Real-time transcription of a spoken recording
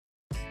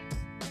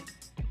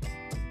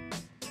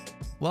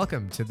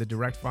Welcome to the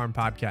Direct Farm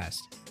Podcast,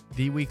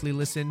 the weekly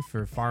listen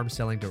for farm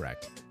selling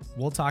direct.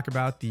 We'll talk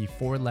about the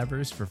 4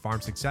 levers for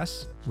farm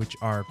success, which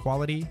are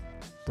quality,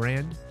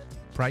 brand,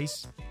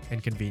 price,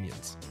 and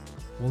convenience.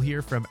 We'll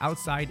hear from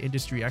outside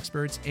industry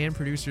experts and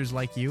producers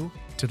like you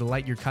to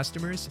delight your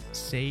customers,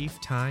 save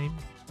time,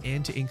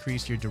 and to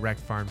increase your direct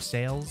farm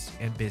sales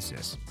and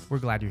business. We're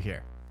glad you're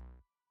here.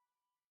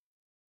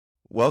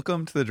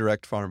 Welcome to the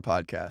Direct Farm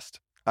Podcast.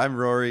 I'm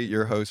Rory,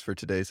 your host for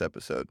today's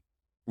episode.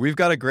 We've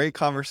got a great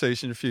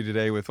conversation for you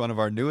today with one of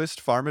our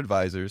newest farm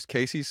advisors,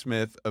 Casey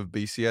Smith of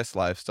BCS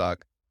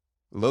Livestock,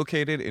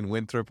 located in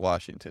Winthrop,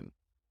 Washington.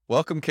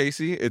 Welcome,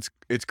 Casey. It's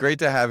great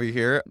to have you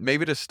here.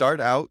 Maybe to start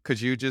out,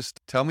 could you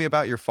just tell me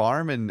about your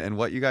farm and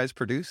what you guys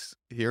produce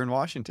here in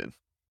Washington?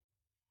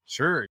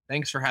 Sure.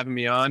 Thanks for having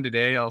me on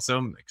today. Also,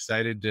 I'm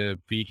excited to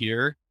be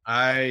here.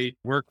 I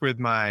work with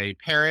my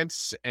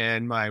parents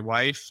and my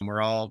wife.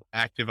 We're all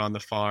active on the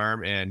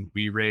farm, and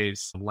we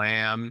raise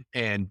lamb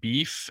and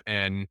beef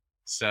and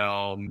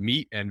sell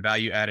meat and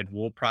value-added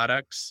wool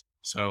products.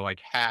 So like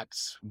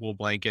hats, wool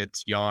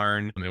blankets,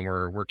 yarn, and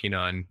we're working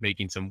on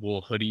making some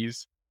wool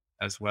hoodies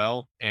as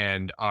well.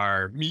 And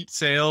our meat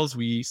sales,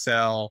 we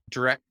sell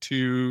direct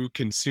to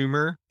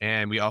consumer,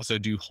 and we also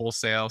do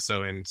wholesale.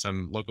 So in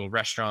some local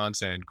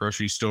restaurants and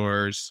grocery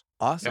stores.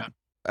 Awesome. Yeah.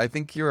 I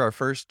think you're our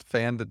first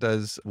fan that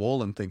does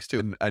wool and things too.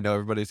 And I know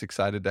everybody's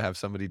excited to have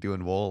somebody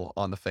doing wool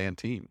on the fan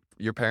team.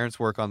 Your parents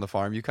work on the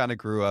farm. You kind of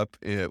grew up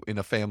in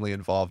a family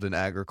involved in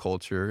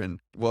agriculture. And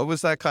what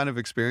was that kind of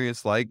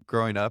experience like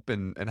growing up,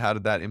 and how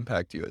did that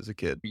impact you as a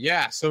kid?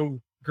 Yeah.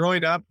 So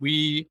growing up,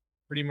 we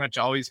pretty much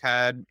always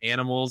had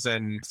animals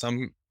and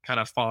some kind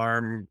of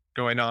farm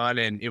going on.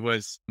 And it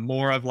was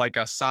more of like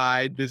a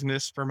side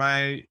business for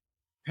my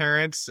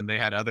parents. And they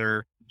had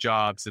other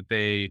jobs that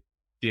they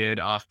did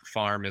off the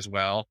farm as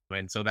well.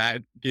 And so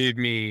that gave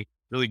me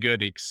really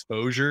good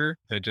exposure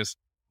to just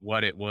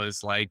what it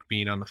was like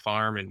being on the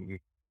farm and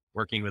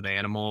working with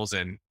animals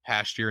and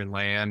pasture and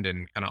land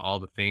and kind of all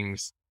the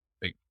things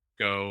that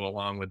go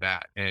along with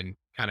that, and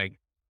kind of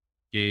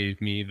gave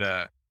me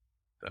the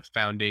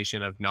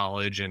foundation of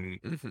knowledge and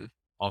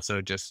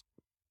also just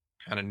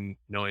kind of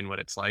knowing what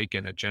it's like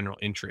and a general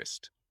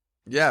interest.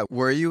 Yeah.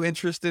 Were you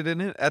interested in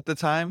it at the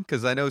time?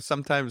 Because I know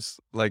sometimes,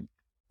 like,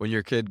 when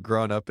you're a kid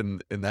growing up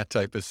in that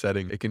type of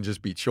setting, it can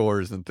just be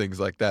chores and things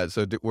like that.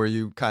 So were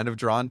you kind of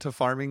drawn to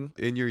farming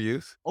in your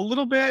youth? A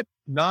little bit,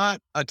 not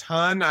a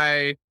ton.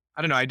 I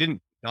don't know. I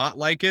didn't not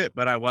like it,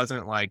 but I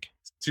wasn't like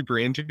super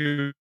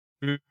into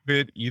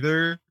it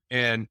either.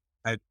 And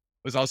I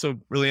was also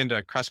really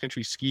into cross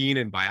country skiing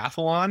and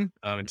biathlon.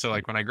 And so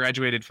like when I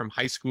graduated from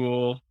high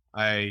school,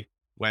 I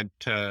went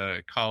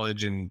to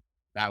college, and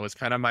that was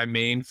kind of my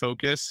main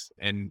focus.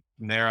 And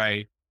from there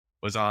I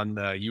was on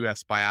the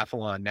U.S.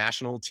 biathlon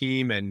national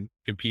team and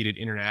competed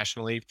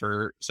internationally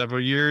for several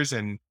years,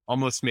 and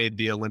almost made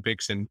the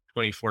Olympics in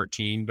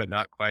 2014, but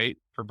not quite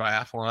for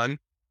biathlon.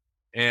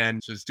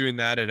 And so I was doing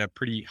that at a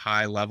pretty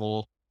high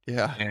level.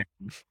 Yeah. And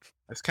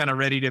I was kind of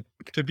ready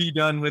to be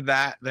done with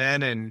that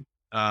then,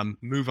 and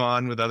move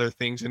on with other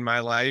things in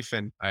my life.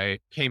 And I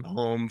came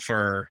home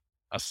for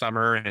a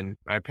summer, and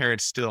my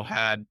parents still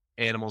had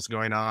animals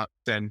going on.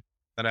 And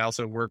then I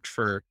also worked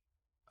for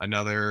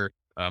another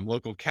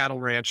local cattle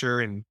rancher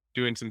and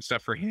doing some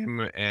stuff for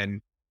him, and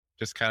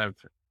just kind of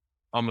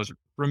almost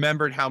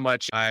remembered how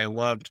much I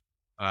loved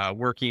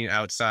working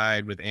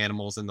outside with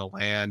animals in the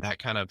land. That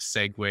kind of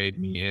segued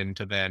me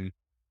into then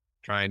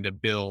trying to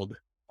build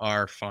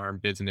our farm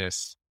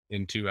business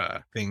into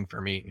a thing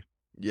for me.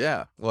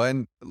 Yeah. Well,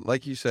 and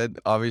like you said,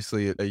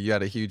 obviously you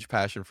had a huge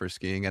passion for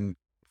skiing, and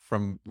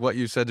from what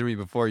you said to me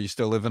before, you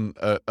still live in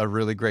a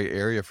really great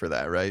area for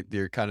that, right?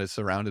 You're kind of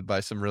surrounded by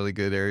some really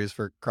good areas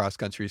for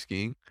cross-country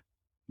skiing.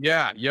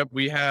 Yeah. Yep.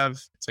 We have,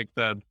 it's like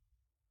the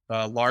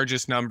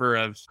largest number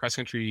of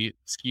cross-country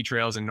ski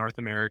trails in North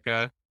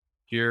America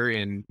here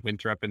in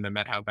Winthrop in the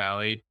Methow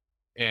Valley.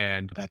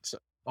 And that's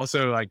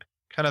also like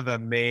kind of the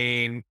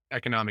main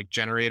economic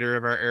generator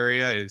of our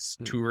area is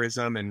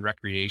tourism and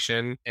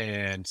recreation.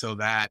 And so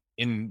that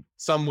in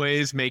some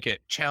ways make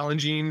it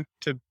challenging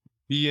to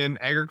be in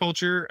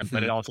agriculture,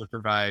 but it also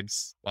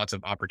provides lots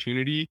of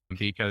opportunity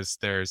because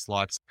there's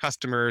lots of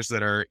customers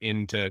that are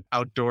into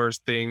outdoors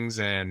things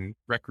and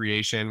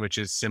recreation, which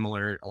is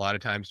similar a lot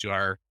of times to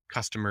our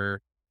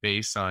customer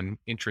base on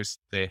interests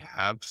they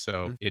have.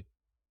 So it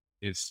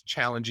is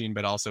challenging,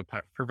 but also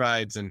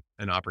provides an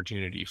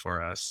opportunity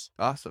for us.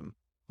 Awesome.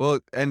 Well,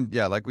 and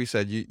yeah, like we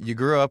said, you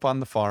grew up on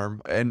the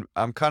farm, and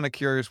I'm kind of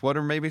curious, what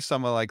are maybe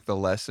some of like the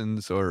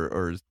lessons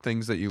or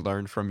things that you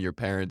learned from your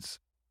parents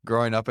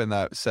growing up in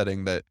that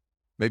setting that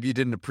maybe you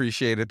didn't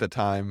appreciate at the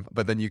time,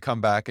 but then you come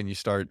back and you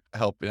start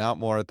helping out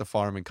more at the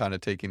farm and kind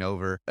of taking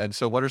over. And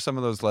so what are some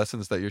of those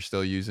lessons that you're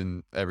still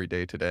using every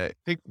day today? I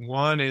think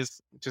one is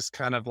just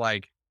kind of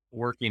like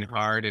working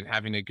hard and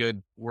having a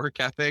good work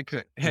ethic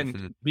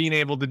and being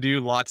able to do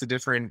lots of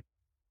different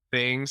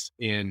things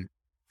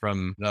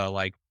from the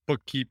like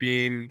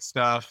bookkeeping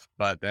stuff,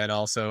 but then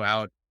also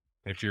out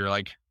if you're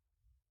like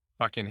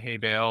bucking hay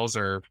bales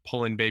or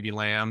pulling baby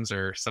lambs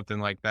or something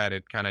like that.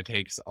 It kind of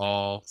takes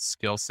all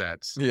skill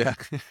sets. Yeah,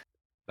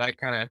 That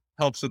kind of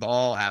helps with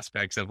all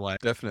aspects of life.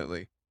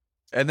 definitely.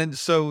 And then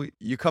so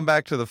you come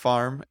back to the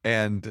farm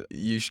and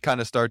you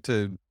kind of start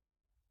to,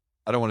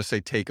 I don't want to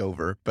say take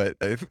over, but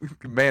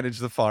manage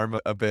the farm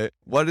a bit.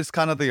 What is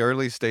kind of the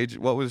early stage?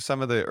 What was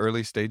some of the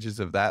early stages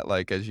of that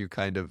like as you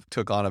kind of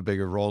took on a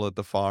bigger role at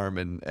the farm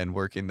and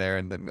working there,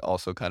 and then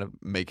also kind of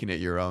making it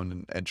your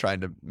own and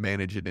trying to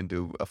manage it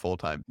into a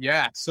full-time?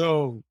 Yeah.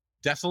 So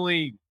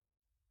definitely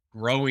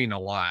growing a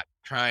lot,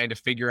 trying to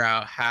figure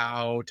out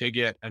how to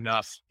get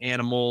enough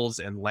animals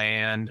and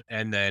land,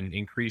 and then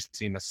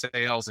increasing the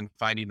sales and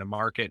finding the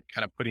market,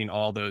 kind of putting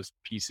all those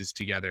pieces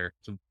together.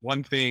 So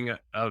one thing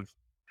of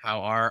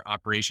how our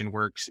operation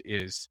works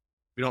is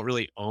we don't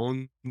really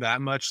own that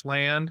much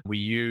land. We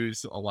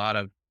use a lot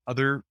of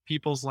other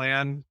people's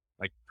land.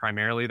 Like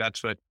primarily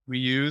that's what we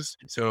use.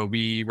 So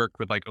we work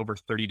with like over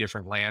 30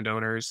 different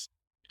landowners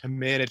to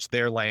manage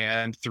their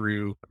land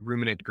through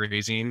ruminant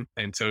grazing.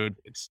 And so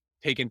it's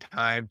taken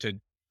time to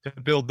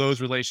build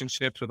those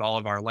relationships with all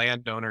of our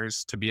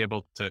landowners to be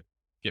able to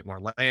get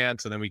more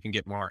land so then we can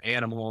get more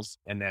animals.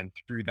 And then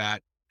through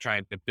that,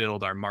 trying to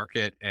build our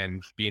market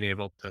and being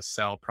able to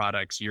sell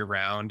products year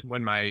round.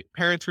 When my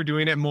parents were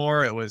doing it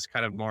more, it was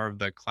kind of more of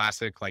the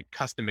classic, like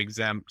custom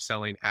exempt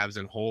selling halves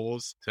and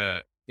wholes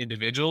to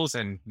individuals.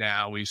 And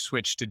now we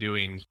switched to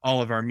doing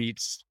all of our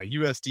meats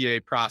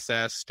USDA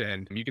processed,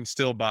 and you can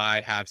still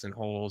buy halves and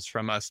wholes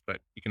from us, but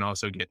you can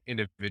also get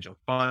individual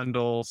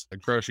bundles. The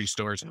grocery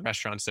stores and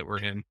restaurants that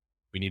we're in,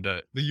 we need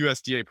the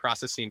USDA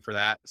processing for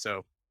that.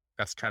 So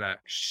that's kind of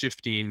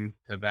shifting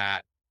to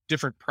that.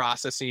 Different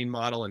processing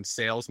model and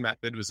sales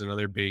method was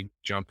another big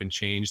jump and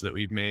change that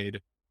we've made.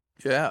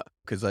 Yeah,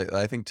 because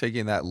I think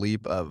taking that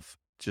leap of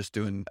just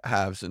doing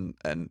halves and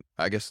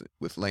I guess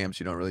with lambs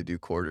you don't really do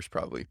quarters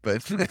probably,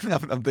 but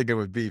I'm thinking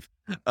with beef,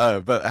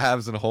 but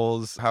halves and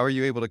wholes. How are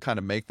you able to kind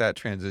of make that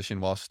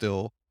transition while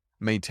still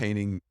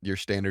maintaining your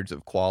standards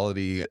of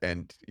quality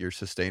and your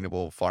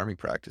sustainable farming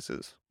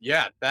practices?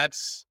 Yeah,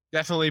 that's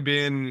definitely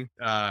been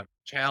a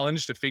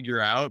challenge to figure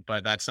out,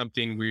 but that's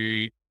something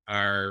we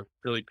are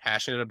really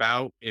passionate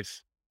about.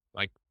 If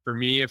like for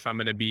me, if I'm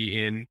going to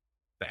be in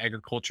the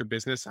agriculture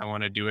business, I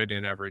want to do it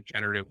in a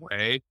regenerative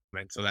way.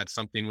 And so that's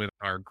something with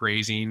our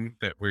grazing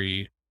that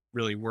we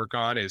really work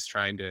on, is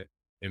trying to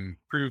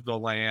improve the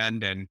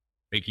land and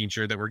making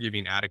sure that we're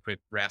giving adequate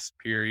rest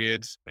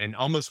periods. And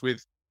almost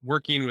with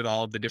working with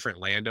all of the different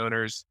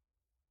landowners,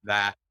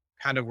 that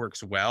kind of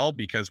works well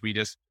because we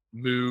just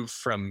move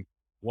from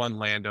one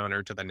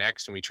landowner to the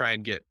next and we try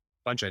and get a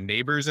bunch of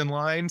neighbors in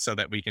line so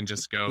that we can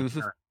just go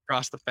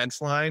across the fence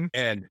line.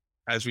 And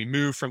as we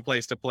move from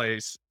place to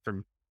place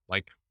from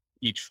like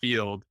each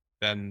field,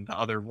 then the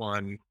other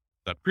one,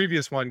 the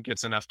previous one,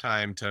 gets enough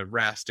time to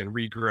rest and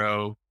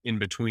regrow in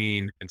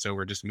between. And so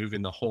we're just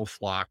moving the whole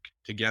flock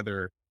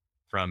together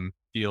from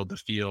field to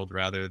field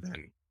rather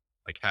than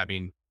like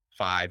having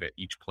 5 at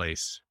each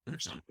place or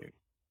something.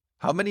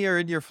 How many are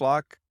in your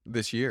flock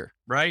this year?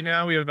 Right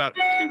now we have about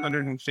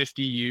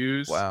 250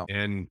 ewes. Wow.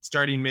 And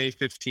starting May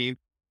 15th,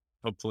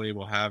 hopefully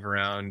we'll have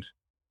around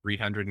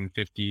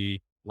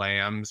 350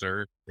 lambs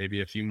or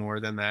maybe a few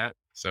more than that.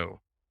 So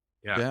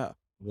yeah.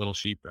 Little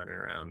sheep running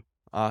around.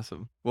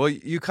 Awesome. Well,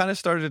 you kind of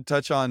started to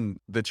touch on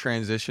the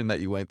transition that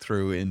you went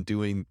through in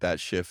doing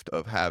that shift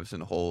of halves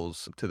and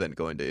wholes to then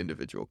going to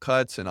individual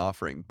cuts and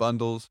offering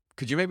bundles.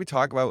 Could you maybe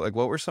talk about like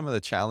what were some of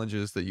the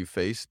challenges that you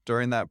faced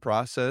during that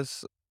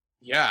process?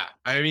 Yeah.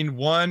 I mean,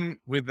 one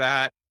with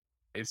that,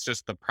 it's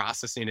just the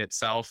processing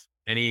itself.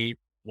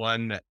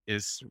 Anyone that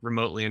is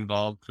remotely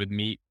involved with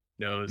meat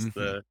knows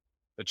the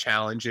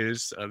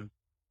challenges of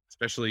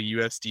especially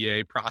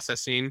USDA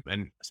processing.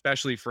 And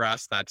especially for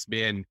us, that's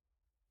been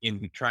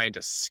in trying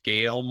to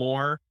scale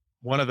more.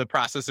 One of the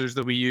processors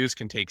that we use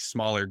can take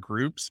smaller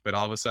groups, but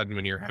all of a sudden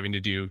when you're having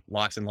to do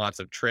lots and lots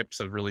of trips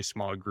of really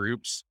small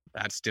groups,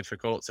 that's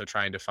difficult. So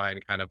trying to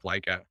find kind of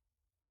like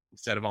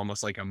instead of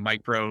almost like a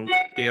micro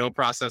scale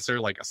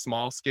processor, like a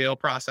small scale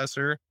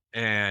processor.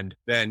 And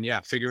then,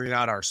 figuring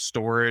out our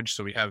storage.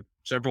 So we have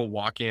several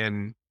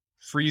walk-in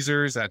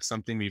freezers. That's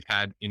something we've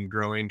had in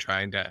growing,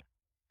 trying to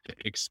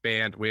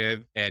expand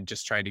with, and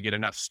just trying to get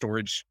enough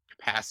storage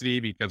capacity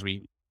because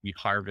we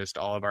harvest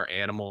all of our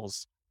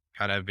animals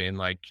kind of in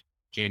like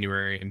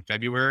January and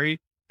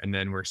February, and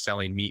then we're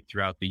selling meat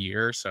throughout the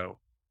year. So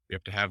we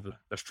have to have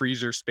the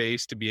freezer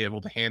space to be able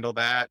to handle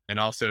that, and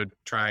also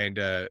trying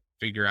to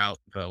figure out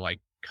the like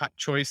cut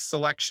choice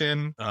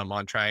selection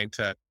on trying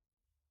to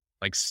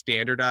like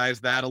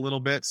standardize that a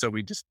little bit. So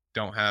we just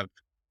don't have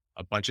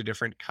a bunch of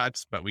different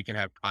cuts, but we can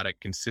have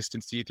product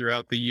consistency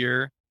throughout the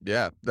year.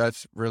 Yeah,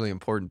 that's really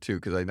important too,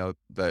 because I know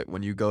that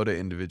when you go to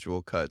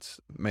individual cuts,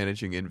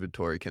 managing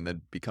inventory can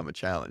then become a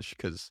challenge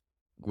because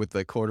with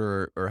the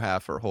quarter or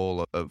half or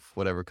whole of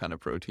whatever kind of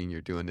protein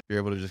you're doing, you're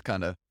able to just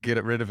kind of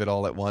get rid of it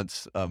all at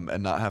once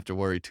and not have to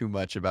worry too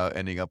much about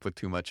ending up with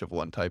too much of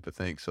one type of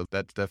thing. So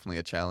that's definitely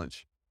a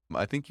challenge.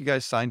 I think you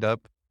guys signed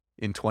up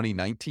in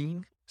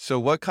 2019. So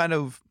what kind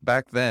of,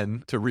 back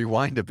then, to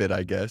rewind a bit,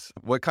 I guess,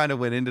 what kind of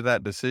went into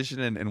that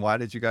decision, and why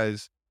did you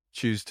guys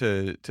choose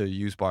to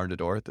use barn to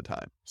door at the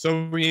time?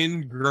 So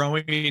in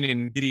growing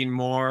and getting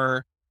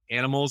more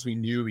animals, we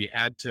knew we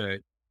had to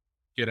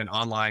get an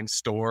online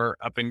store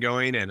up and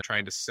going and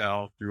trying to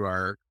sell through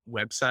our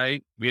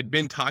website. We had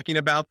been talking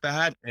about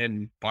that,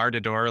 and Barn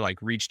to Door like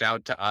reached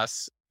out to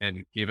us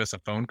and gave us a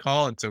phone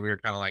call. And so we were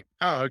kind of like,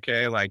 oh,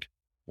 okay, like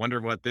wonder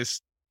what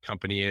this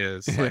company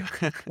is. Like,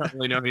 don't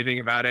really know anything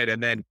about it.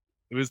 And then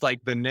it was like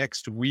the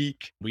next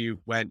week we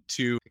went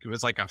to, it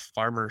was like a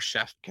farmer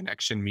chef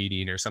connection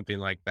meeting or something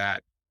like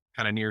that,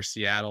 kind of near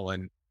Seattle.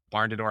 And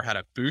Barn to Door had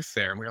a booth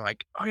there. And we were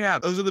like, oh yeah,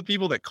 those are the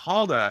people that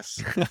called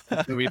us.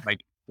 So we like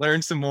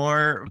learned some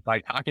more by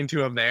talking to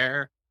them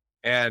there.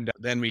 And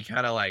then we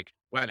kind of like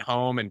went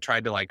home and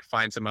tried to like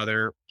find some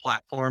other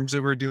platforms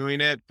that were doing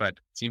it, but it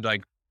seemed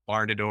like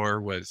Barn to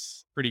Door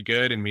was pretty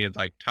good. And we had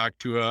like talked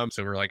to them.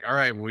 So we're like, all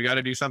right, well, we got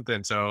to do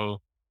something.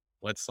 So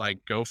let's like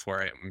go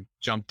for it. And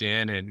jumped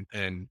in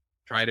and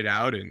tried it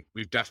out. And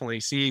we've definitely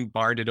seen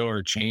Barn to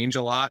Door change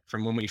a lot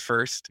from when we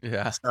first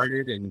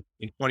started in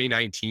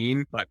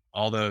 2019, but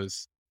all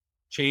those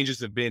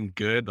changes have been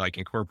good, like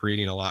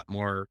incorporating a lot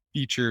more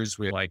features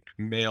with like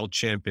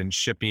MailChimp and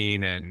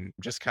shipping, and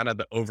just kind of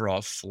the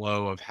overall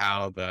flow of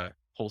how the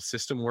whole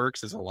system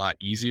works is a lot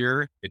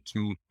easier. It's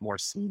more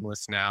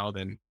seamless now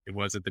than it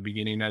was at the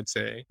beginning, I'd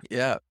say.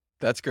 Yeah,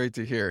 that's great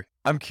to hear.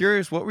 I'm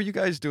curious, what were you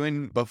guys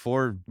doing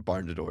before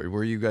Barn to Door?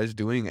 Were you guys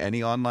doing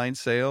any online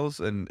sales,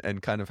 and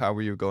kind of how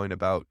were you going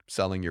about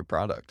selling your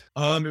product?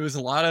 It was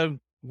a lot of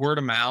word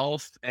of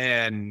mouth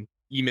and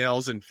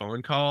emails and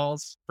phone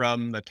calls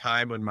from the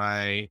time when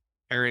my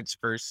parents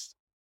first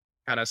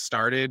kind of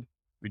started.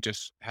 We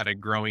just had a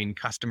growing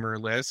customer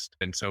list.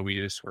 And so we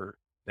just were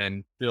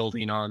then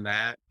building on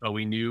that. But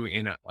we knew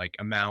in a like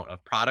amount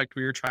of product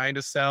we were trying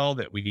to sell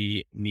that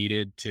we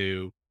needed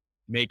to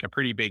make a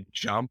pretty big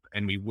jump,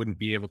 and we wouldn't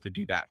be able to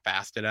do that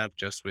fast enough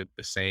just with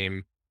the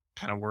same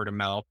kind of word of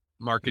mouth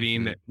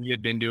marketing that we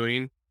had been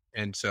doing.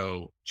 And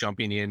so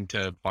jumping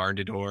into Barn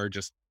to Door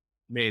just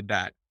made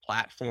that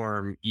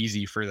platform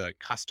easy for the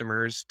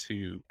customers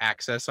to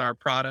access our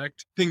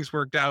product. Things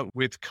worked out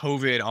with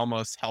COVID,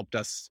 almost helped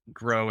us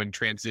grow and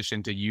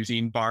transition to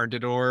using Barn to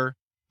Door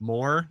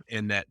more,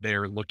 in that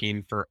they're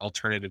looking for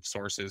alternative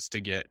sources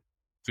to get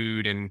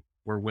food, and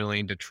we're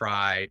willing to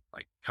try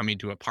like coming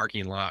to a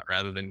parking lot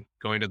rather than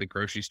going to the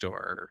grocery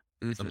store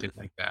or something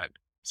like that.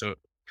 So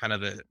kind of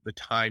the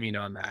timing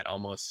on that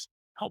almost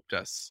helped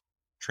us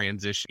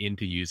transition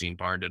into using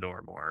Barn to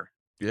Door more.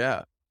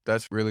 Yeah,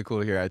 that's really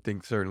cool to hear. I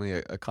think certainly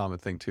a common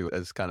thing too,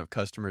 as kind of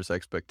customers'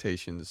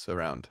 expectations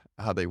around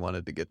how they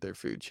wanted to get their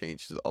food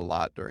changed a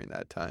lot during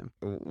that time.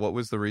 What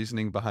was the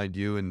reasoning behind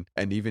you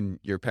and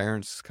even your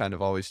parents kind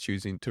of always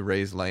choosing to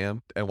raise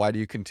lamb? And why do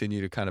you continue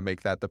to kind of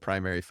make that the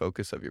primary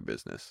focus of your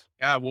business?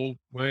 Yeah, well,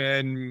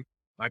 when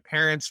my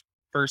parents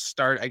first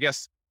started, I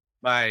guess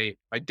my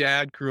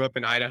dad grew up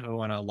in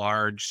Idaho on a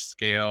large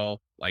scale,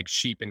 like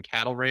sheep and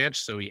cattle ranch.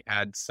 So he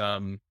had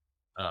some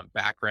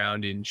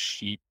background in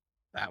sheep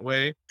that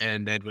way.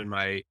 And then when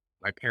my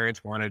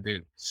parents wanted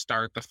to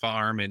start the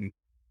farm, and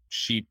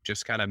sheep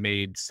just kind of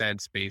made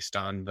sense based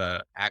on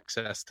the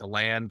access to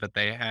land that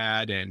they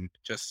had, and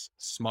just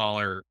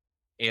smaller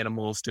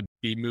animals to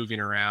be moving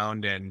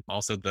around, and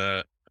also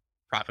the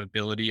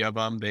profitability of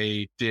them.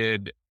 They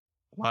did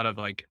a lot of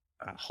like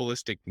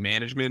holistic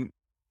management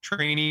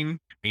training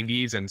in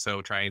these. And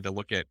so trying to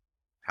look at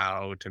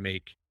how to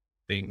make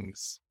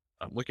things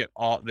look at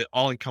all the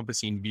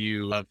all-encompassing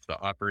view of the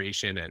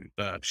operation, and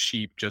the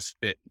sheep just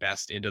fit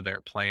best into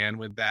their plan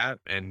with that.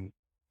 And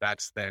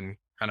that's then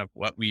kind of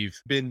what we've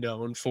been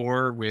known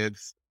for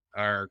with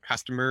our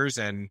customers,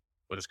 and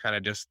was kind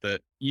of just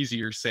the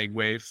easier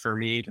segue for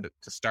me to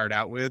start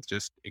out with,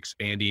 just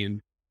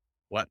expanding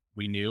what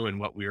we knew and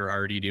what we were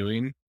already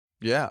doing.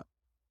 Yeah.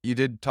 You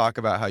did talk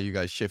about how you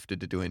guys shifted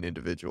to doing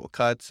individual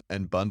cuts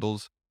and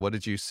bundles. What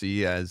did you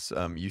see as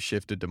you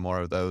shifted to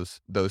more of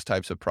those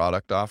types of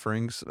product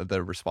offerings?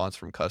 The response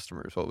from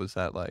customers, what was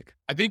that like?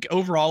 I think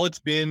overall it's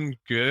been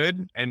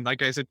good. And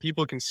like I said,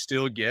 people can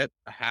still get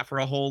a half or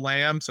a whole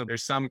lamb. So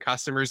there's some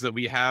customers that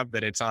we have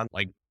that it's on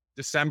like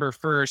December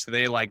 1st,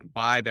 they like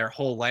buy their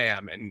whole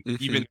lamb. And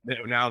even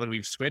now that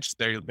we've switched,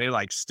 they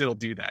like still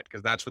do that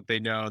because that's what they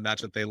know and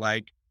that's what they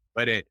like.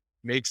 But it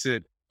makes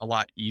it a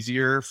lot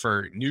easier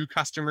for new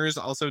customers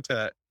also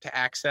to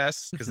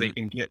access, because they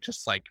can get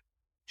just like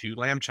 2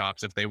 lamb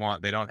chops if they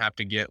want. They don't have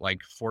to get like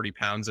 40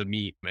 pounds of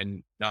meat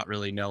and not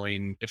really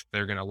knowing if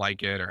they're going to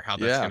like it or how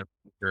that's going to,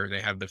 or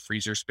they have the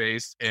freezer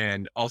space.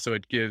 And also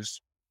it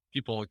gives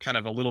people kind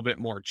of a little bit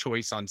more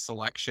choice on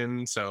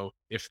selection. So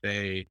if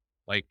they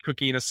like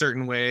cooking a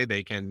certain way,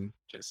 they can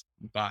just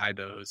buy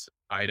those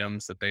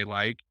items that they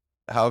like.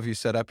 How have you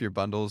set up your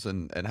bundles,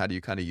 and how do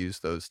you kind of use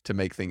those to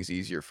make things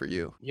easier for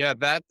you? Yeah,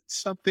 that's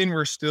something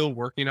we're still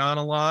working on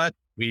a lot.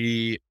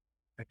 I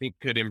think,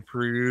 could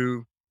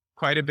improve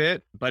quite a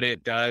bit, but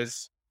it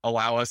does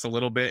allow us a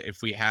little bit.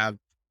 If we have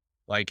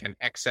like an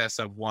excess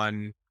of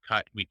one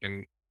cut, we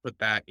can put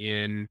that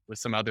in with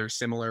some other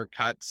similar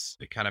cuts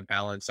to kind of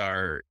balance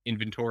our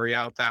inventory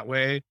out that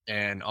way.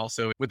 And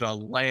also with a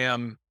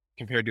lamb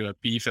compared to a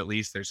beef, at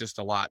least there's just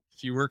a lot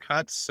fewer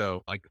cuts.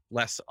 So like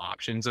less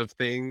options of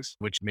things,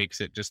 which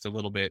makes it just a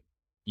little bit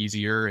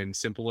easier and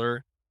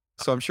simpler.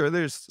 So I'm sure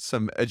there's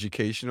some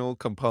educational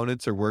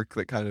components or work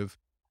that kind of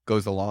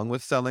goes along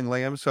with selling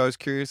lambs. So I was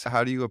curious,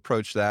 how do you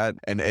approach that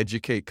and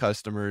educate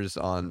customers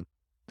on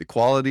the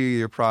quality of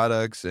your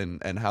products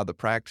and how the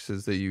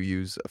practices that you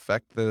use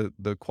affect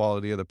the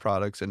quality of the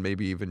products and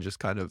maybe even just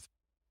kind of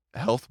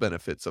health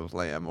benefits of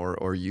lamb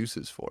or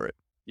uses for it?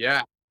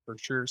 Yeah, for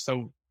sure.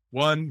 So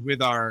one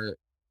with our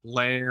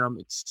lamb,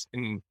 it's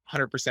in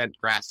 100%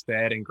 grass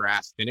fed and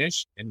grass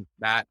finished, and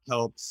that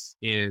helps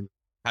in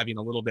having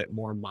a little bit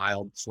more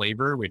mild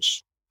flavor,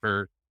 which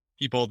for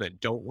people that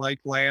don't like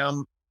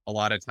lamb, a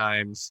lot of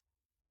times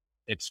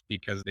it's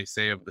because they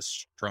say of the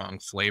strong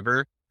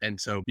flavor. And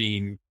so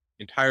being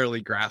entirely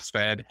grass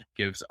fed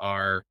gives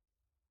our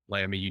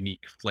lamb a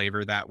unique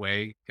flavor that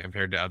way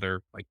compared to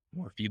other like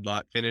more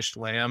feedlot finished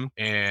lamb.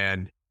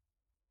 And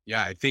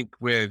yeah, I think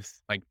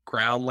with like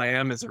ground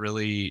lamb is a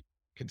really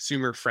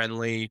consumer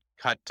friendly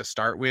cut to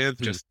start with,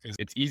 just 'cause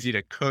it's easy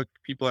to cook.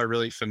 People are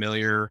really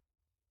familiar,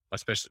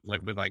 especially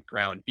like with like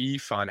ground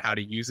beef, on how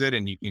to use it,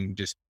 and you can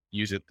just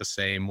use it the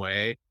same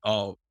way.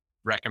 I'll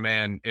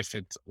recommend if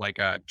it's like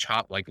a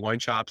chop, like loin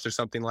chops or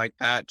something like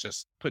that,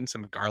 just putting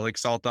some garlic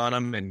salt on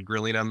them and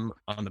grilling them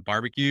on the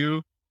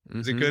barbecue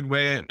is a Mm-hmm. good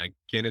way. And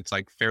again, it's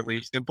like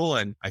fairly simple.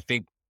 And I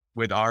think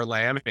with our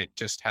lamb, it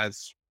just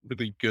has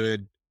really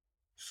good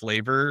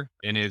flavor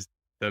and is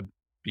the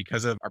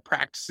because of our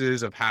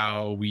practices of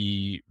how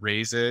we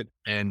raise it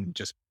and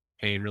just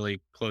paying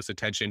really close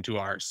attention to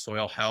our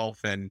soil health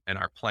and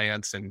our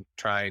plants and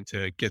trying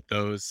to get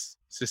those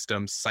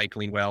systems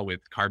cycling well with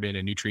carbon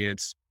and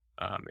nutrients.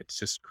 It's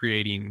just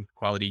creating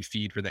quality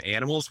feed for the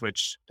animals,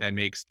 which then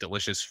makes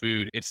delicious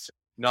food. It's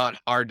not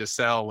hard to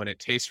sell when it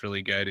tastes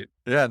really good.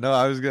 Yeah, no,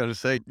 I was going to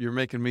say, you're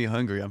making me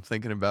hungry. I'm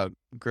thinking about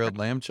grilled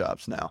lamb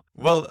chops now.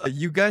 Well,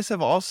 you guys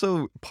have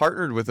also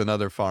partnered with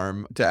another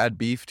farm to add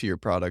beef to your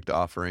product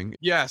offering.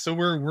 Yeah, so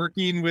we're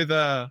working with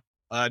a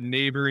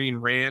neighboring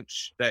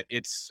ranch that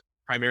it's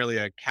primarily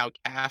a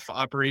cow-calf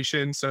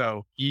operation.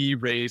 So he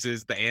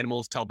raises the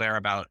animals till they're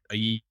about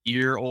a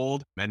year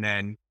old, and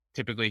then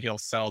typically he'll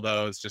sell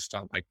those just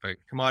on like the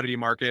commodity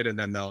market, and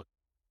then they'll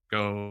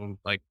go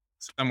like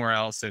somewhere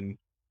else and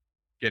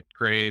get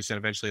grazed and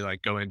eventually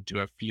like go into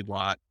a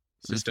feedlot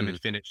system Mhm.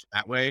 and finish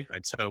that way.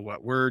 And so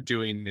what we're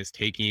doing is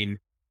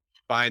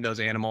buying those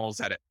animals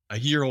at a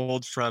year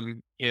old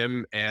from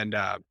him, and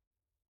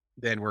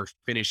then we're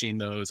finishing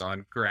those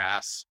on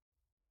grass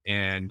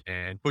and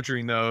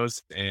butchering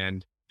those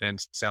and then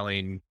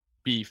selling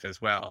beef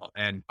as well.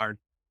 And our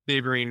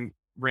neighboring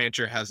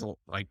rancher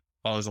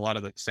follows a lot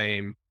of the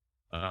same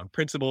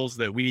principles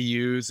that we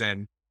use,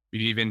 and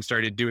we've even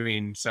started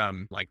doing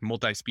some like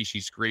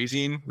multi-species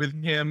grazing with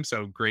him.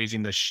 So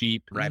grazing the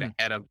sheep right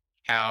ahead of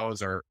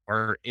cows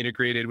or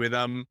integrated with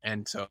them.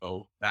 And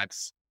so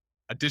that's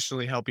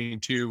additionally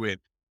helping too with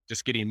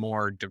just getting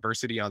more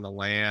diversity on the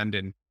land,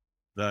 and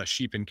the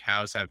sheep and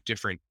cows have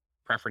different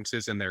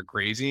preferences in their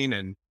grazing.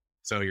 And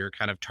so you're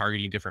kind of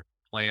targeting different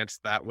plants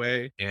that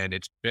way. And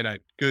it's been a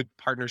good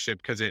partnership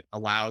because it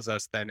allows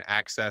us then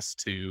access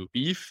to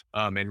beef.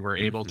 And we're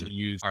able to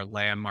use our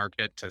lamb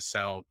market to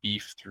sell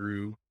beef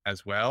through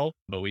as well.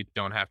 But we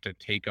don't have to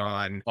take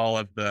on all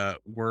of the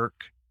work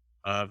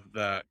of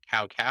the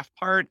cow calf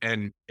part.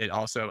 And it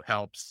also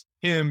helps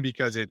him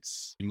because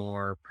it's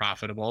more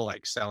profitable,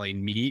 like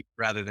selling meat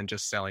rather than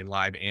just selling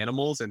live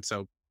animals. And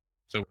so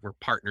we're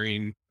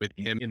partnering with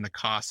him in the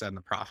costs and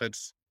the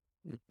profits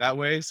that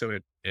way. So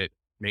it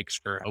makes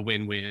for a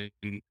win-win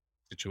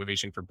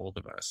situation for both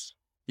of us.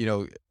 You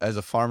know, as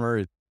a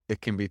farmer,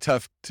 it can be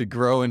tough to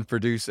grow and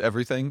produce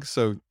everything.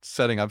 So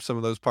setting up some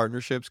of those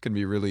partnerships can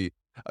be really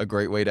a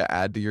great way to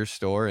add to your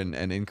store and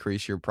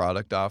increase your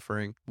product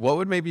offering. What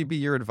would maybe be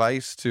your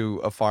advice to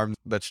a farm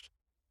that's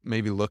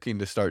maybe looking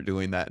to start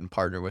doing that and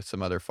partner with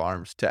some other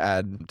farms to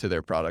add to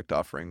their product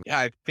offering? Yeah,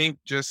 I think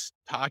just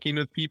talking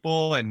with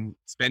people and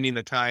spending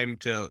the time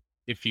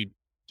if you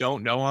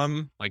don't know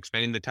them, like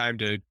spending the time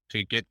to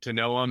get to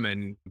know them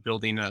and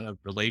building a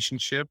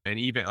relationship. And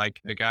even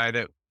like the guy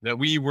that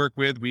we work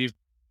with,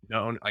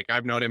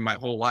 I've known him my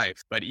whole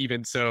life, but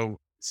even so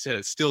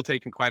still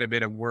taking quite a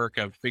bit of work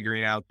of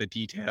figuring out the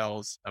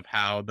details of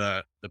how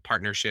the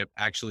partnership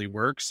actually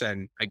works.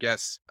 And I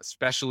guess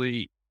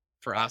especially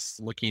for us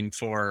looking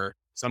for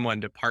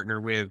someone to partner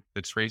with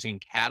that's raising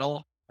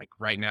cattle, like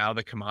right now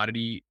the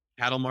commodity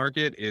cattle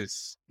market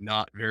is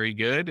not very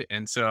good.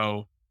 And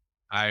so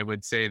I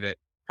would say that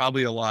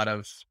probably a lot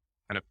of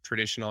kind of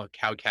traditional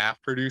cow calf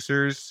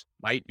producers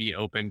might be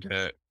open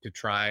to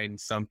trying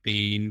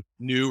something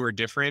new or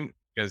different,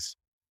 because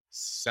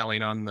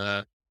selling on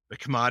the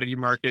commodity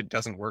market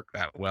doesn't work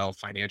that well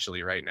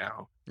financially right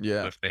now.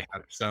 Yeah. So if they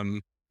have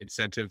some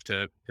incentive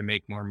to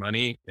make more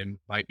money, they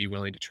might be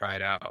willing to try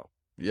it out.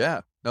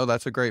 Yeah. No,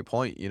 that's a great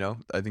point. You know,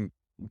 I think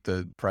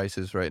the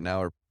prices right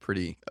now are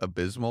pretty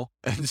abysmal.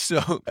 And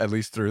so, at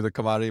least through the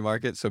commodity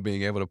market, so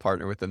being able to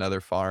partner with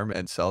another farm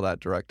and sell that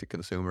direct to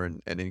consumer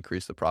and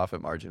increase the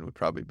profit margin would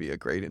probably be a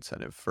great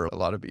incentive for a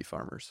lot of beef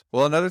farmers.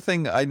 Well, another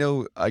thing I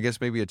know, I guess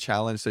maybe a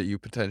challenge that you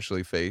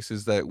potentially face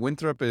is that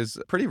Winthrop is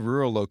a pretty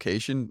rural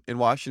location in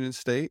Washington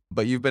State,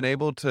 but you've been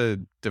able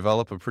to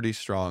develop a pretty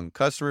strong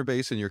customer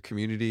base in your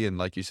community. And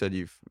like you said,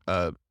 you've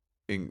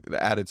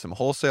added some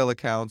wholesale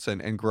accounts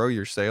and grow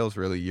your sales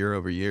really year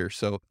over year.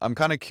 So I'm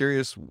kind of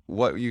curious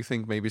what you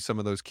think maybe some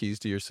of those keys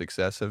to your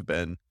success have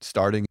been,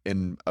 starting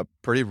in a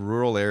pretty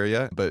rural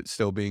area, but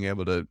still being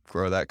able to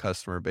grow that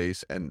customer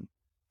base and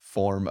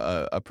form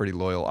a pretty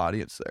loyal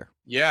audience there.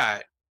 Yeah,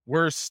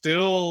 we're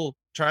still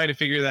trying to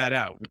figure that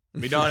out.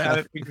 We don't have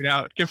it figured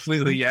out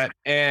completely yet.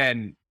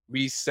 And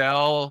we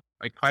sell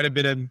like quite a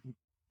bit of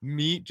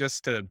meat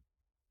just to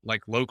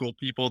like local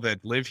people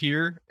that live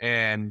here.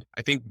 And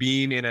I think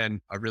being in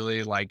a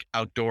really like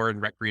outdoor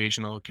and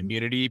recreational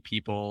community,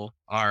 people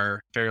are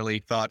fairly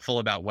thoughtful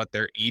about what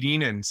they're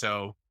eating. And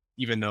so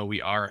even though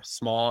we are a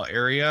small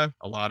area,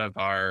 a lot of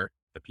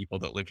the people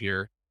that live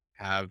here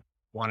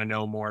want to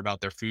know more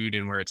about their food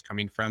and where it's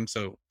coming from.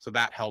 So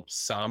that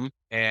helps some.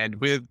 And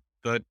with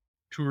the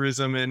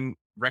tourism and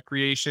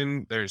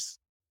recreation, there's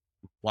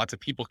lots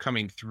of people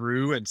coming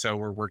through. And so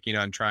we're working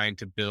on trying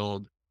to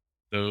build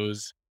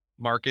those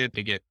market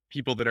to get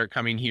people that are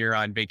coming here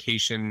on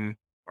vacation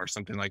or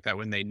something like that,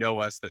 when they know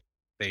us, that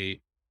they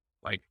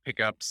like pick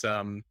up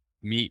some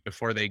meat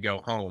before they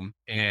go home.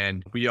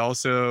 And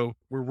we're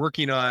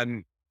working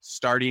on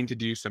starting to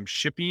do some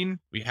shipping.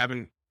 We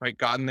haven't quite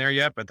gotten there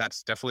yet, but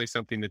that's definitely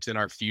something that's in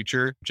our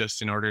future,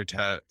 just in order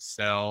to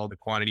sell the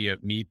quantity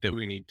of meat that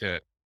we need to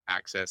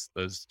access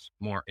those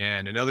more.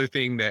 And another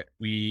thing that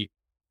we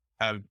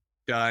have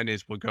done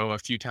is we'll go a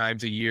few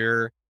times a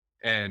year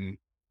and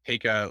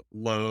take a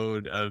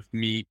load of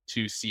meat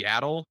to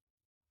Seattle.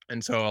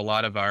 And so a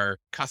lot of our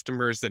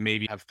customers that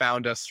maybe have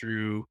found us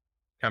through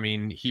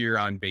coming here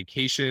on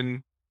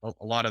vacation, a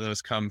lot of those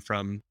come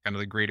from kind of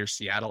the greater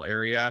Seattle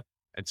area.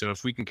 And so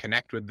if we can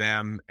connect with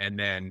them and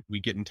then we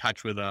get in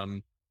touch with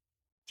them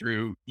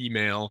through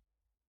email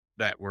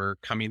that we're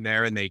coming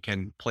there, and they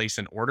can place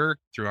an order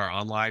through our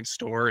online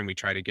store, and we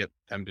try to get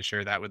them to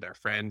share that with their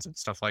friends and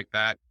stuff like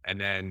that. And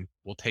then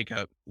we'll take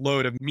a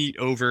load of meat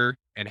over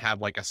and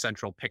have like a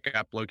central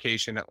pickup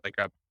location at like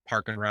a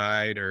park and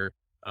ride or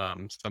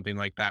something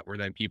like that, where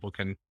then people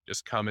can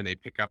just come and they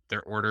pick up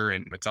their order,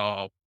 and it's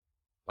all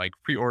like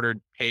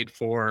pre-ordered, paid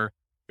for.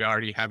 We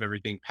already have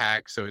everything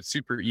packed. So it's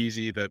super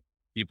easy that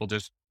people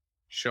just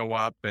show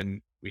up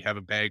and we have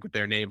a bag with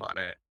their name on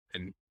it,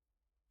 and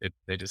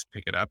they just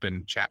pick it up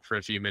and chat for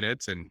a few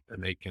minutes and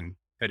they can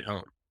head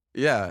home.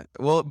 Yeah.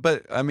 Well,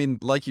 but I mean,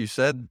 like you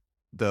said,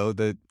 though,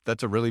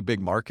 that's a really big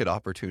market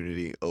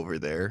opportunity over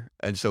there.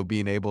 And so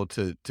being able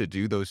to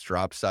do those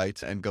drop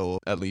sites and go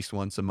at least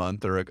once a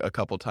month or a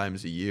couple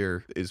times a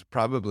year is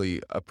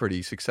probably a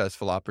pretty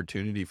successful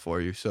opportunity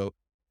for you. So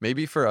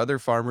maybe for other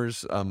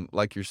farmers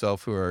like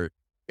yourself who are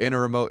in a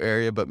remote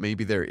area, but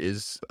maybe there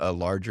is a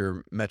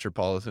larger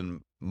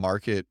metropolitan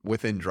market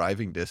within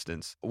driving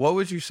distance, what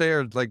would you say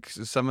are like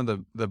some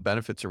of the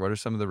benefits, or what are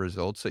some of the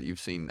results that you've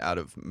seen out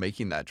of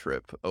making that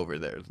trip over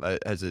there?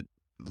 Has it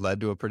led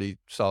to a pretty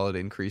solid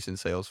increase in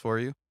sales for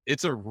you?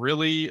 It's a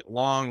really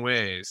long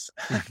ways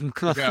to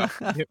go.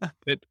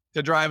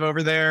 To drive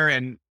over there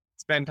and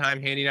spend time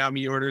handing out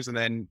meat orders and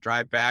then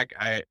drive back.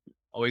 I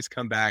always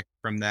come back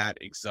from that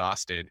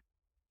exhausted,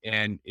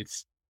 and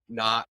it's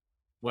not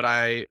what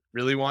I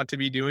really want to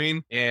be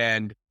doing.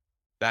 And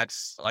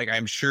that's like,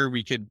 I'm sure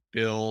we could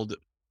build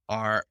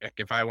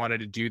if I wanted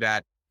to do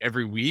that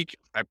every week,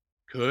 I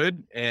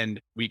could, and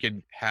we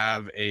could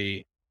have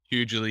a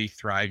hugely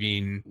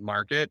thriving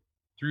market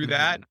through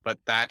that. But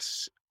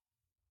that's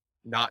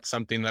not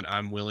something that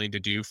I'm willing to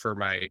do for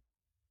my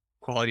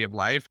quality of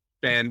life.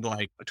 Spend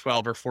like a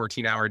 12 or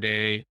 14-hour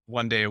day,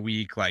 one day a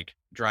week, like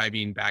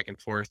driving back and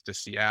forth to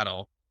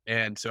Seattle.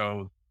 And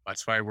so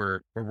that's why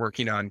we're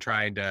working on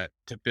trying to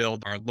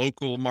build our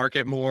local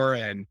market more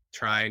and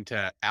trying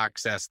to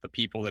access the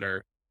people that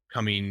are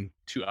coming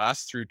to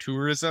us through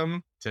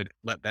tourism, to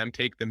let them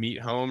take the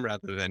meat home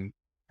rather than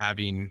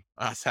having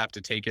us have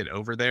to take it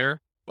over there.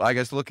 Well, I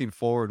guess looking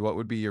forward, what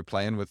would be your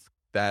plan with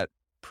that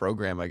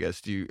program? I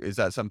guess is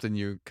that something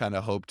you kind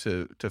of hope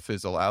to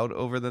fizzle out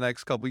over the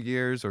next couple of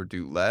years, or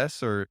do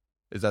less, or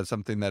is that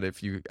something that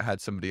if you had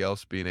somebody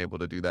else being able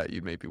to do that,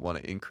 you'd maybe want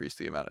to increase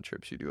the amount of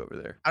trips you do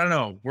over there? I don't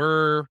know.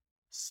 We're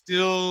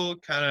still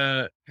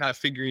kind of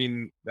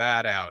figuring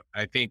that out.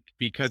 I think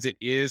because it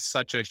is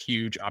such a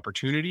huge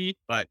opportunity,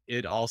 but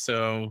it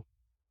also,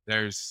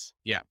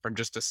 from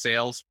just a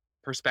sales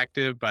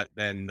perspective, but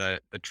then the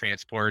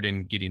transport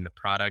and getting the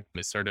product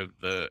is sort of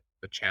the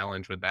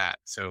challenge with that.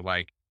 So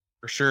like,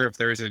 for sure, if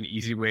there's an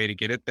easy way to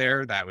get it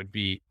there, that would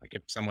be like,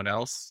 if someone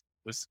else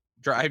was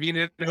driving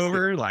it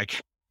over, like,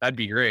 that'd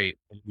be great.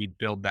 We'd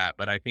build that.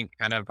 But I think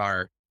kind of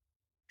our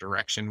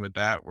direction with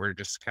that, we're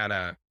just kind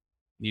of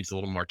needs a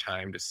little more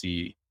time to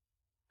see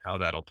how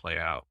that'll play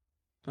out.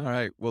 All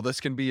right. Well,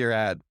 this can be your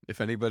ad. If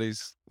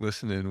anybody's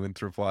listening in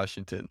Winthrop,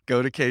 Washington,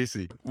 go to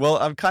Casey. Well,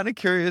 I'm kind of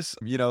curious,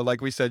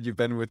 like we said, you've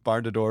been with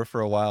Barn to Door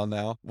for a while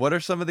now. What are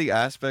some of the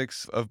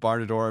aspects of Barn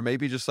to Door, or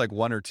maybe just like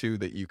one or two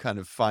that you kind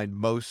of find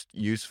most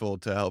useful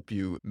to help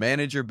you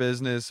manage your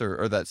business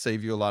or that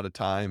save you a lot of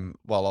time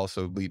while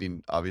also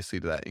leading obviously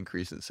to that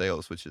increase in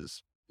sales, which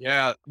is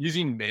Yeah,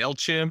 using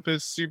MailChimp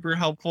is super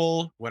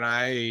helpful. When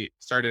I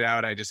started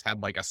out, I just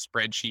had like a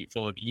spreadsheet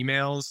full of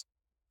emails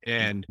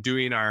and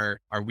doing our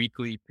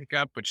weekly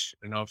pickup, which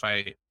I don't know if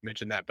I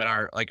mentioned that, but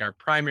our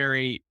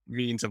primary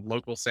means of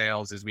local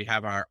sales is we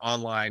have our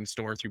online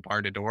store through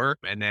Barn to Door,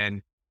 and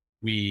then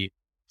we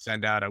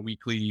send out a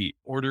weekly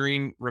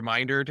ordering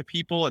reminder to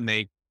people and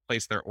they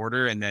place their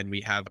order, and then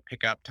we have a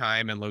pickup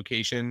time and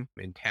location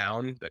in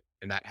town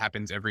and that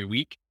happens every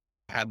week.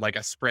 I had like a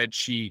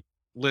spreadsheet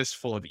list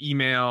full of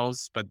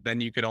emails, but then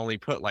you could only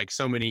put like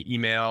so many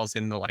emails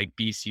in the like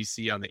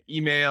BCC on the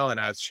email. And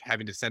I was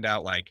having to send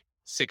out like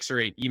 6 or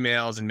 8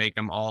 emails and make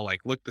them all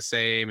like look the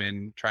same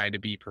and try to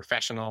be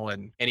professional.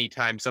 And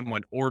anytime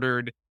someone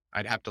ordered,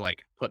 I'd have to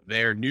like put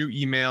their new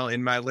email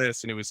in my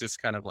list. And it was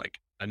just kind of like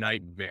a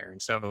nightmare.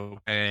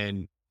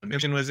 And a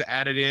mission was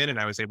added in and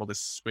I was able to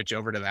switch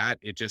over to that.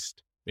 It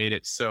just made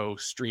it so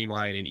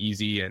streamlined and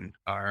easy. And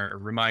our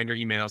reminder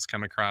emails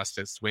come across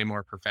as way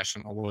more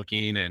professional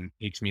looking and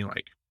takes me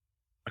like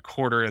a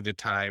quarter of the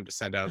time to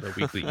send out the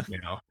weekly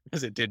email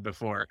as it did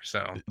before.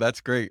 So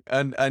that's great.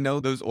 And I know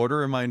those order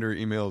reminder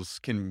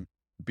emails can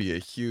be a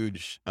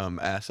huge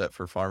asset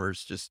for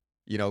farmers. Just,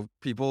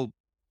 people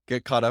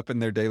get caught up in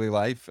their daily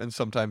life and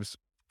sometimes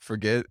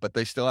forget, but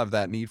they still have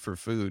that need for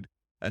food.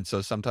 And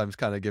so sometimes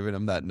kind of giving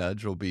them that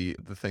nudge will be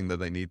the thing that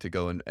they need to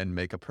go and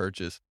make a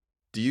purchase.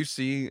 Do you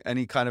see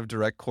any kind of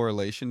direct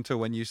correlation to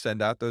when you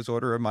send out those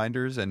order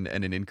reminders and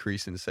an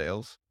increase in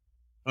sales?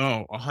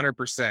 Oh,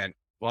 100%.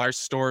 Well, our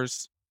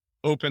stores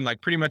open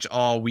like pretty much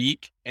all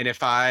week. And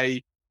if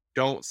I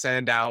don't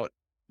send out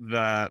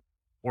the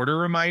order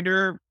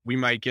reminder, we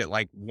might get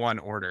like one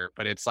order.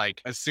 But it's like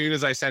as soon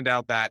as I send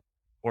out that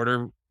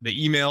the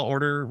email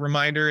order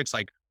reminder, it's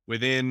like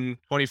within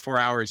 24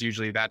 hours,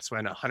 usually that's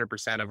when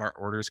 100% of our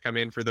orders come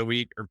in for the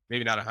week, or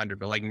maybe not 100,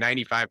 but like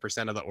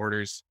 95% of the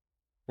orders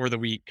for the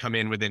week come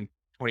in within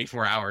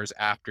 24 hours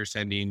after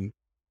sending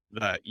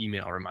the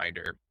email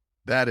reminder.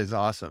 That is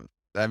awesome.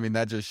 I mean,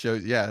 that just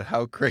shows,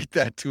 how great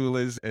that tool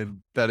is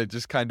and that it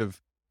just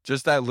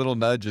just that little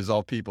nudge is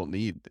all people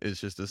need.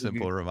 It's just a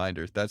simple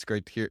reminder. That's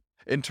great to hear.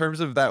 In terms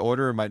of that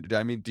order reminder,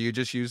 I mean, do you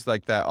just use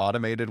like that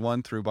automated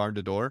one through Barn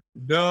to Door?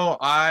 No,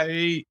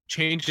 I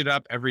change it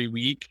up every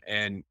week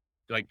and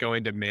like go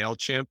into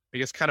MailChimp. I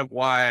guess kind of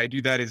why I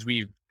do that is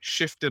we've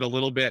shifted a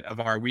little bit of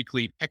our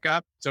weekly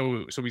pickup.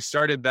 So we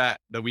started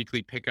the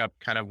weekly pickup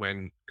kind of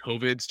when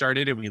COVID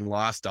started and we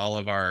lost all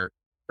of our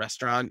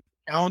restaurant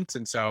counts.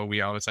 And so we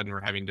all of a sudden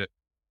were having to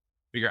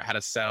figure out how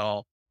to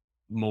sell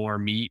more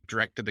meat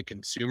direct to the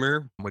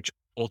consumer, which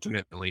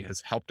ultimately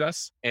has helped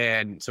us.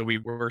 And so we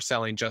were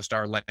selling just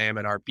our lamb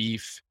and our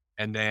beef.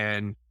 And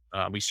then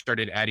we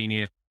started adding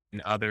in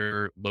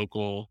other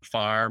local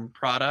farm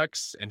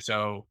products. And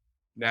so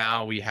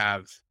now we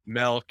have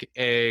milk,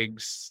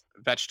 eggs,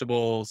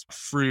 vegetables,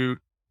 fruit,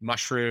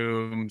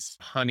 mushrooms,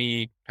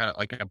 honey, kind of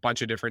like a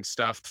bunch of different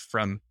stuff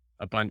from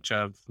a bunch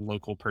of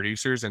local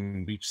producers.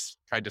 And we've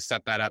tried to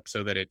set that up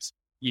so that it's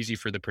easy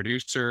for the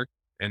producer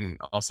and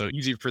also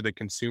easy for the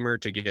consumer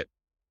to get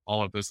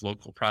all of those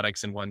local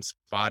products in one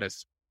spot,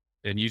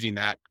 and using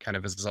that kind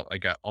of as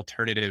like an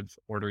alternative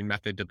ordering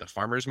method to the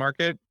farmer's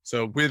market.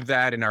 So with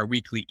that, in our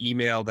weekly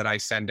email that I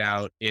send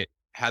out, it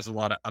has a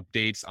lot of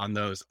updates on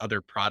those other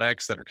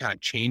products that are kind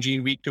of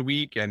changing week to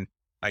week. And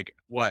like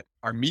what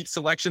our meat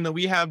selection that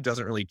we have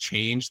doesn't really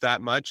change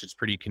that much. It's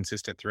pretty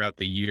consistent throughout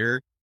the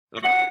year.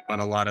 But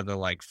a lot of the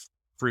like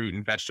fruit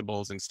and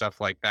vegetables and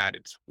stuff like that,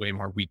 it's way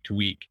more week to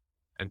week.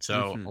 And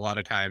so a lot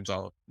of times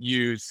I'll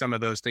use some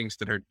of those things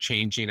that are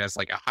changing as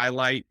like a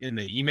highlight in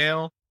the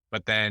email,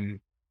 but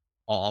then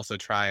I'll also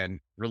try and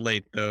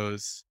relate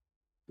those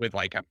with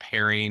like a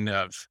pairing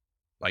of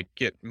like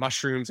get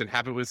mushrooms and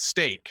have it with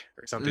steak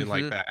or something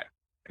like that.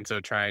 And so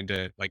trying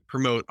to like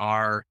promote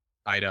our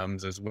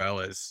items as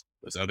well as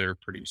those other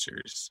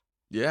producers.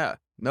 Yeah,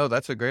 no,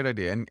 that's a great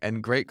idea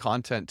and great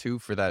content too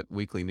for that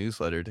weekly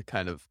newsletter to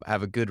kind of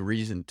have a good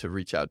reason to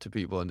reach out to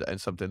people and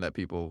something that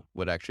people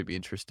would actually be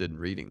interested in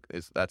reading.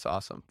 That's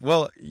awesome.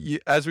 Well,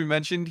 as we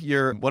mentioned,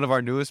 you're one of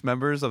our newest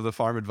members of the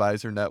Farm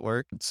Advisor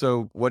Network.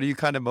 So what are you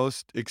kind of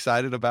most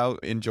excited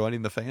about in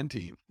joining the fan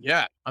team?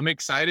 Yeah, I'm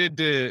excited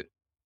to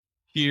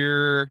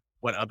hear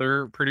what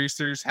other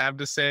producers have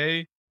to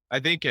say,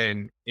 I think,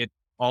 and it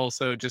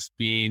also just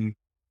being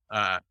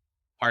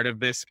part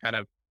of this kind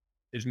of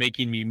is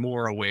making me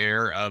more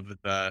aware of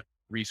the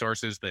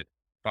resources that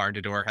Barn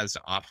to Door has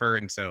to offer.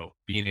 And so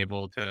being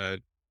able to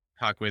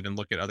talk with and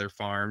look at other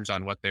farms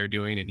on what they're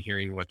doing and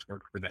hearing what's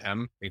worked for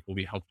them, I think will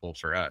be helpful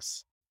for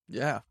us.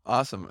 Yeah,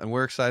 awesome. And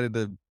we're excited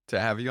to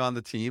have you on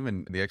the team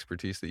and the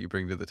expertise that you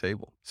bring to the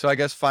table. So I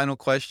guess final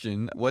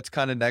question, what's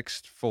kind of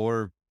next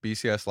for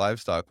BCS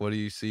Livestock. What do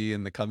you see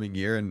in the coming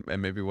year, and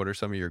maybe what are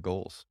some of your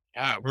goals?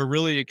 Yeah, we're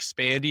really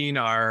expanding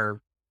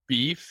our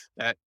beef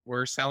that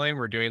we're selling.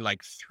 We're doing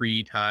like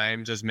 3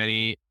 times as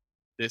many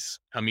this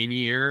coming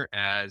year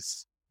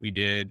as we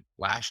did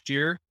last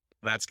year.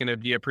 That's going to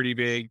be a pretty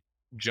big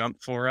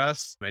jump for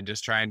us, and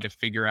just trying to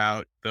figure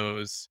out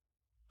those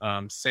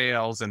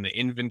sales and the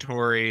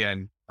inventory.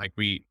 And like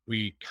we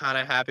kind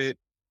of have it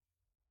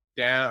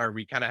down, or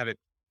we kind of have it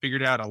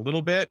figured out a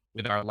little bit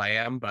with our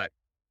lamb, but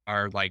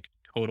our like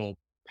total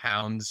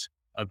pounds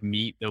of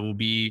meat that we'll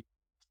be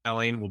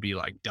selling will be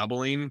like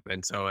doubling.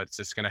 And so it's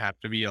just going to have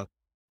to be a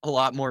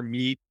lot more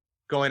meat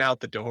going out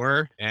the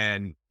door,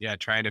 and yeah,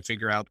 trying to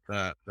figure out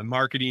the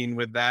marketing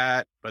with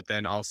that, but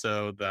then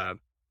also the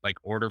like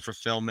order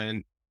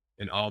fulfillment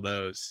and all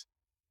those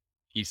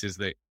pieces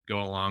that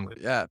go along with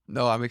it. Yeah,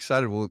 no, I'm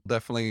excited. We'll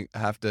definitely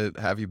have to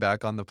have you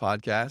back on the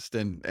podcast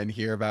and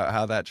hear about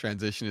how that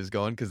transition is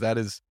going, because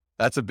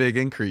that's a big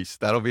increase.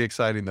 That'll be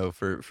exciting though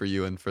for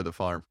you and for the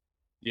farm.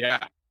 Yeah.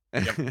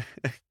 Yep.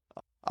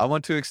 I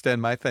want to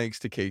extend my thanks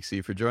to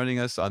Casey for joining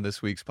us on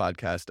this week's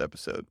podcast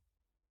episode.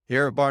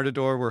 Here at Barn to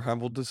Door, we're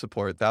humbled to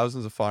support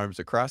thousands of farms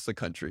across the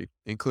country,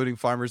 including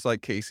farmers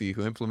like Casey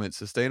who implement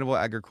sustainable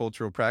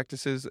agricultural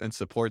practices and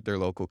support their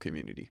local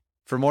community.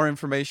 For more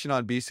information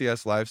on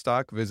BCS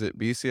Livestock, visit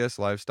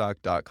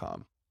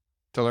bcslivestock.com.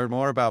 To learn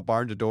more about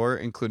Barn to Door,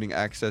 including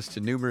access to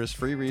numerous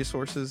free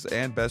resources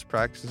and best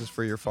practices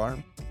for your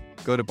farm,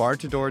 go to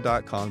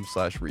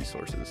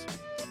barntodoor.com/resources.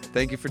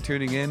 Thank you for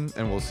tuning in,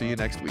 and we'll see you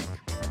next week.